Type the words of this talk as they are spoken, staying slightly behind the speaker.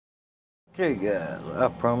Okay guys, I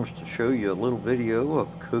promised to show you a little video of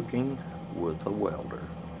cooking with a welder.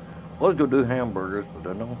 I was going to do hamburgers, but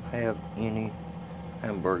I don't have any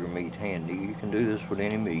hamburger meat handy. You can do this with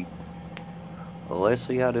any meat. Well, let's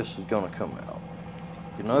see how this is going to come out.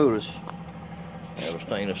 You notice I have a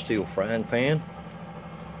stainless steel frying pan,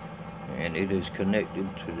 and it is connected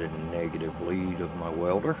to the negative lead of my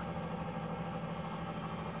welder.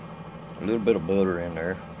 A little bit of butter in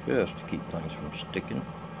there just to keep things from sticking.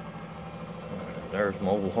 There's my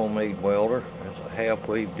old homemade welder. It's a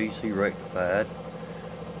half-wave DC rectified.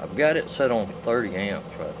 I've got it set on 30 amps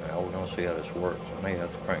right now. We're going to see how this works. I may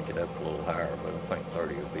have to crank it up a little higher, but I think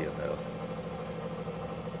 30 will be enough.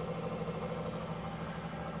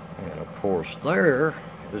 And of course there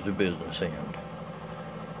is the business end.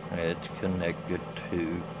 It's connected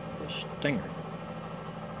to the stinger.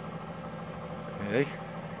 Okay,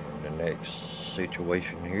 in the next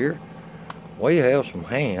situation here, we have some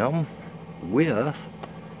ham with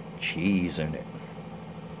cheese in it.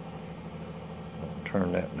 I'll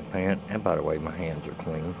turn that in the pan. And by the way, my hands are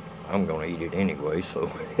clean. I'm going to eat it anyway,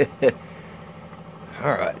 so.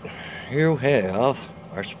 Alright, here we have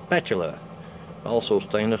our spatula. Also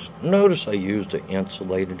stainless. Notice I used an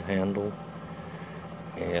insulated handle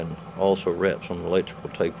and also wrapped some electrical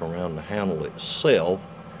tape around the handle itself.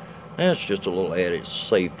 That's just a little added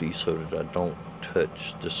safety so that I don't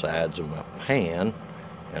touch the sides of my pan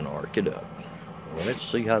and arc it up. Well, let's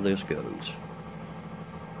see how this goes.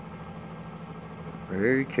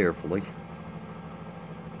 Very carefully,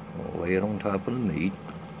 I'll lay it on top of the meat.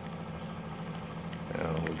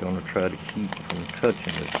 Now we're going to try to keep from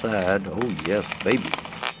touching the side. Oh yes, baby.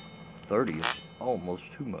 30 is almost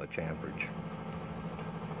too much amperage.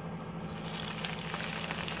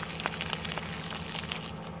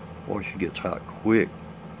 Boy, she gets hot quick.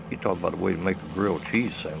 You talk about a way to make a grilled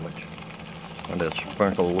cheese sandwich. And that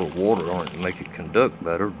sprinkle a little water on it to make it conduct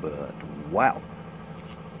better, but wow,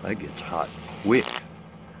 that gets hot quick.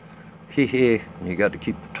 Hehe, and you got to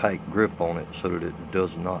keep a tight grip on it so that it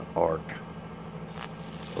does not arc.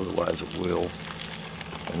 Otherwise it will.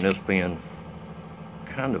 And this being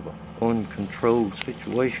kind of an uncontrolled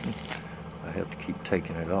situation, I have to keep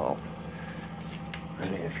taking it off.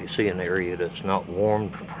 And if you see an area that's not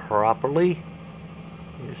warmed properly,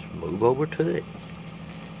 just move over to it.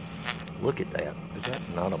 Look at that. Is that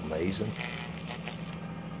not amazing?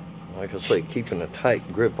 Like I say, keeping a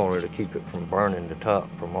tight grip on it to keep it from burning the top,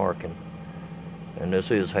 from arcing. And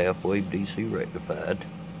this is half-wave DC rectified.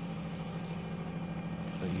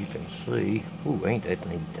 So you can see, ooh, ain't that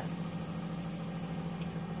neat.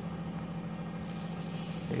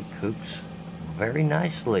 It cooks very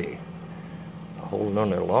nicely. Holding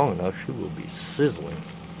on there long enough, she will be sizzling.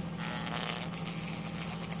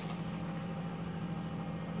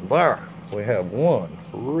 There, we have one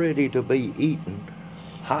ready to be eaten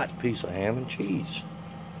hot piece of ham and cheese.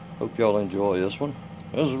 Hope y'all enjoy this one.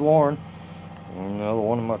 This is Warren. Another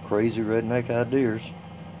one of my crazy redneck ideas.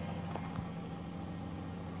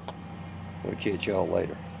 We'll catch y'all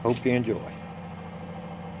later. Hope you enjoy.